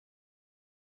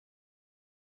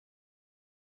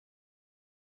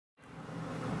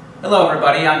Hello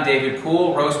everybody, I'm David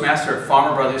Poole, Roastmaster at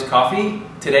Farmer Brothers Coffee.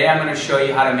 Today I'm going to show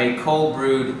you how to make cold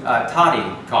brewed toddy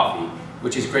coffee,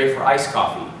 which is great for iced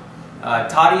coffee.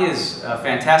 Toddy is a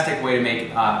fantastic way to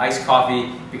make iced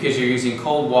coffee because you're using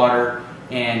cold water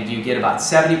and you get about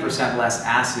 70% less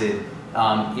acid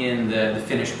in the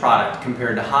finished product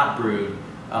compared to hot brewed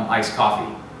iced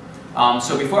coffee.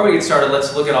 So before we get started,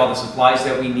 let's look at all the supplies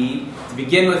that we need. To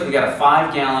begin with, we got a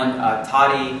 5-gallon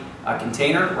toddy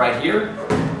container right here.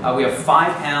 We have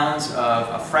 5 pounds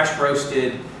of fresh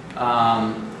roasted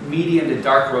medium to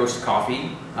dark roast coffee.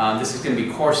 This is going to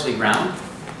be coarsely ground.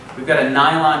 We've got a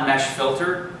nylon mesh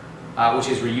filter, which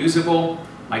is reusable.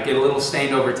 Might get a little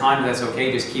stained over time, but that's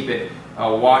okay. Just keep it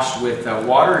washed with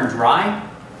water and dry.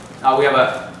 We have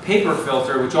a paper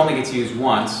filter, which only gets used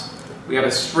once. We have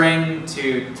a string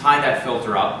to tie that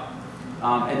filter up.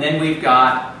 And then we've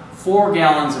got 4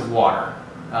 gallons of water.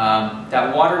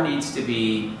 That water needs to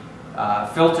be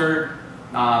filtered,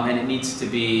 and it needs to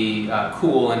be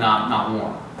cool and not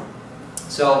warm.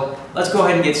 So let's go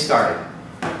ahead and get started.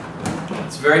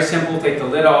 It's very simple. Take the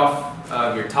lid off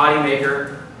of your toddy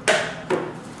maker.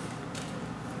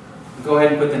 Go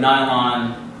ahead and put the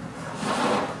nylon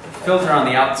filter on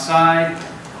the outside,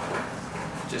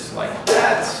 just like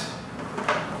that.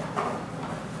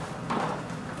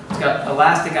 It's got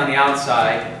elastic on the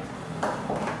outside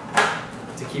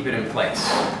to keep it in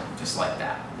place, just like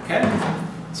that. Okay?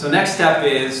 So next step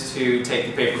is to take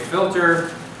the paper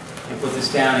filter and put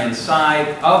this down inside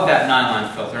of that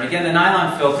nylon filter. And again, the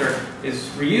nylon filter is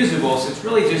reusable, so it's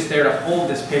really just there to hold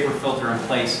this paper filter in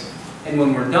place. And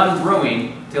when we're done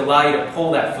brewing, to allow you to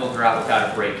pull that filter out without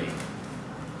it breaking.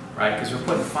 Right? Because we're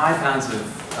putting 5 pounds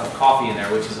of coffee in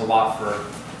there, which is a lot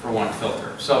for one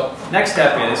filter. So next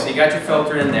step is, you got your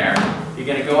filter in there, you're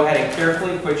going to go ahead and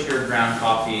carefully put your ground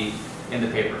coffee in the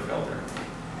paper filter.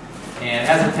 And it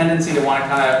has a tendency to want to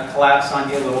kind of collapse on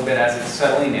you a little bit as it's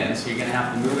settling in, so you're going to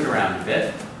have to move it around a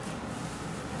bit.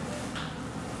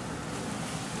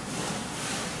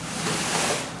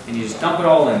 And you just dump it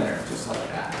all in there, just like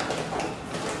that.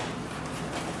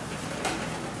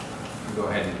 Go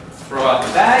ahead and throw out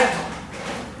the bag.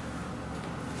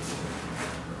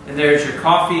 And there's your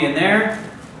coffee in there,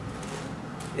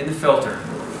 in the filter.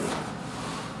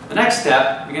 The next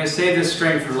step, you're going to save this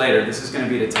string for later. This is going to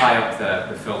be to tie up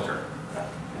the filter.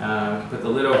 Put the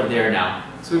lid over there now.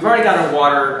 So we've already got our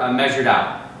water measured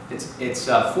out. It's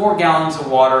 4 gallons of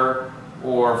water,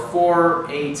 or 4,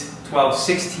 8, 12,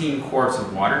 16 quarts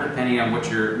of water, depending on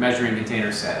what your measuring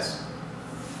container says.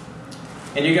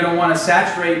 And you're going to want to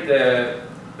saturate the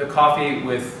coffee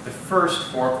with the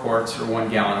first 4 quarts, or 1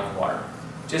 gallon of water.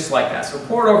 Just like that. So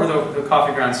pour it over the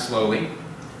coffee grounds slowly,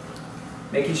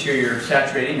 making sure you're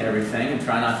saturating everything and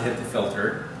try not to hit the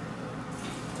filter.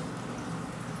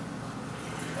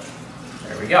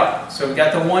 There we go. So we've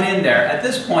got the one in there. At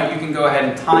this point, you can go ahead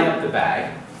and tie up the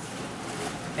bag.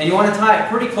 And you want to tie it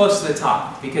pretty close to the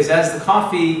top, because as the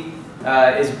coffee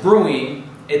is brewing,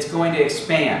 it's going to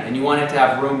expand. And you want it to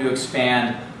have room to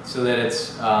expand so that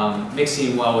it's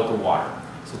mixing well with the water.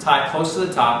 So tie it close to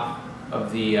the top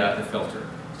of the filter.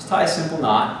 Just tie a simple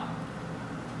knot.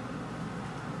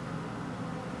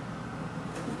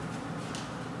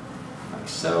 Like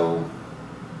so.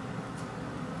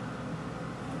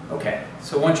 Okay,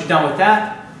 so once you're done with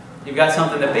that, you've got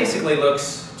something that basically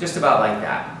looks just about like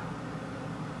that.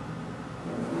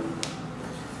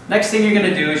 Next thing you're going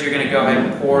to do is you're going to go ahead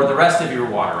and pour the rest of your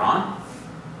water on.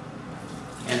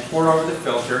 And pour it over the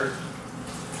filter.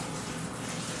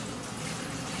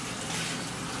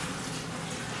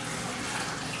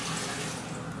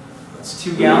 That's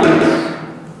 2 gallons.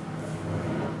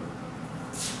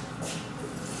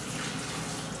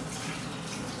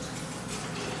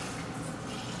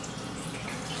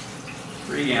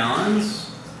 Three gallons.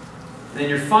 Then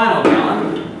your final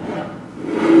gallon.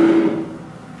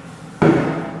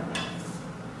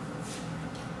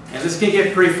 And this can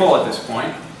get pretty full at this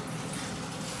point.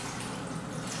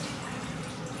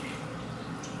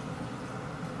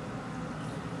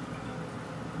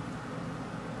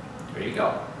 There you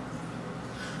go.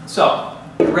 So,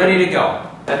 ready to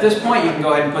go. At this point, you can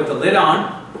go ahead and put the lid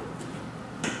on.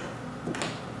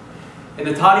 And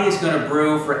the toddy is going to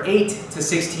brew for 8 to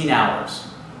 16 hours.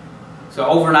 So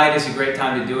overnight is a great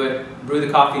time to do it. Brew the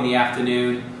coffee in the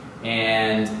afternoon,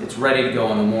 and it's ready to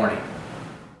go in the morning.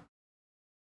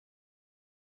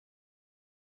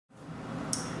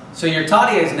 So your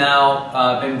toddy has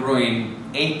now been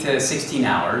brewing 8 to 16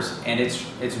 hours, and it's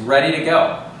ready to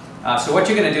go. So what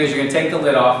you're going to do is you're going to take the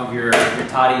lid off of your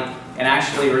toddy and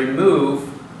actually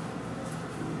remove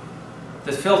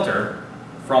the filter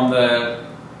from the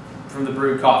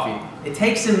brewed coffee. It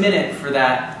takes a minute for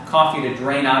that coffee to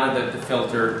drain out of the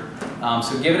filter.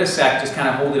 So give it a sec, just kind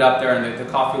of hold it up there and the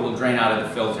coffee will drain out of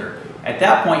the filter. At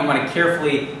that point, you want to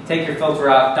carefully take your filter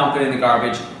out, dump it in the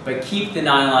garbage, but keep the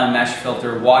nylon mesh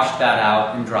filter, wash that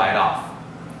out, and dry it off.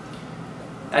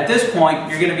 At this point,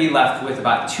 you're going to be left with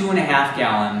about 2.5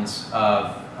 gallons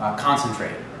of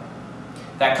concentrate.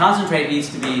 That concentrate needs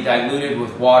to be diluted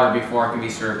with water before it can be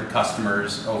served to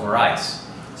customers over ice.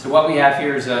 So what we have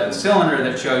here is a cylinder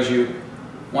that shows you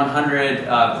 100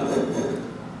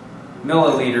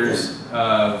 milliliters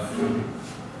of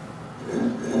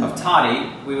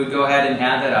toddy. We would go ahead and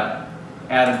add that up.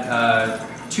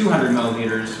 Add 200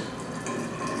 milliliters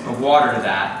of water to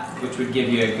that, which would give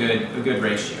you a good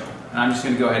ratio. And I'm just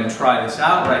going to go ahead and try this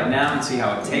out right now and see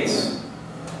how it tastes.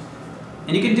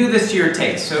 And you can do this to your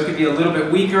taste. So it could be a little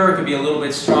bit weaker, it could be a little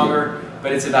bit stronger,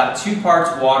 but it's about 2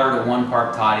 parts water to 1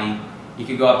 part toddy. You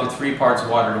could go up to 3 parts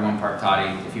water to 1 part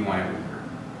toddy if you want it weaker.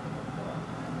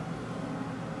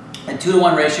 And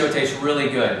 2-to-1 ratio tastes really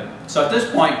good. So at this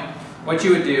point, what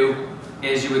you would do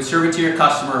is you would serve it to your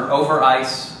customer over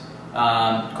ice.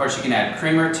 Of course, you can add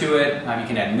creamer to it. You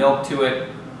can add milk to it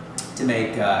to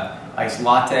make iced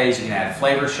lattes. You can add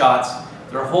flavor shots.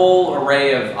 There are a whole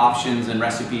array of options and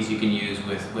recipes you can use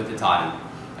with the toddy.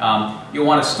 You'll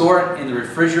want to store it in the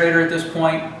refrigerator at this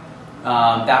point.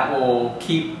 That will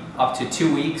keep up to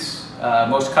 2 weeks.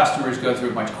 Most customers go through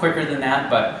it much quicker than that,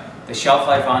 but the shelf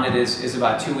life on it is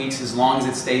about 2 weeks as long as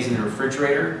it stays in the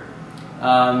refrigerator.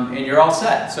 And you're all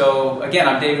set. So again,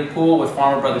 I'm David Poole with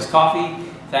Farmer Brothers Coffee.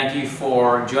 Thank you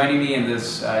for joining me in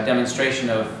this demonstration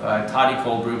of toddy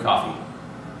cold brew coffee.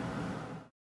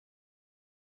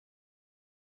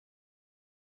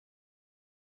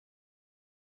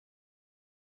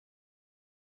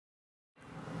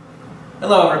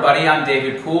 Hello everybody, I'm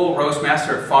David Poole,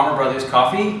 Roastmaster at Farmer Brothers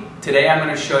Coffee. Today I'm going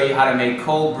to show you how to make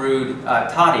cold brewed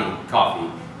toddy coffee,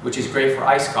 which is great for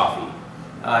iced coffee.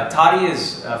 Toddy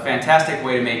is a fantastic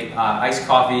way to make iced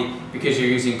coffee because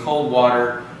you're using cold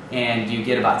water and you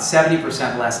get about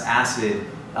 70% less acid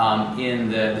in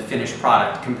the finished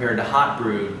product compared to hot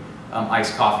brewed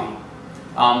iced coffee.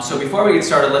 So before we get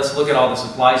started, let's look at all the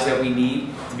supplies that we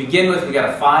need. To begin with, we got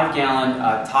a 5-gallon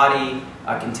toddy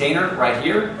container right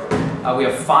here. We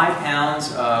have 5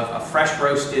 pounds of fresh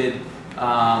roasted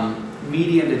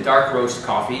medium to dark roast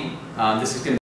coffee. This is going to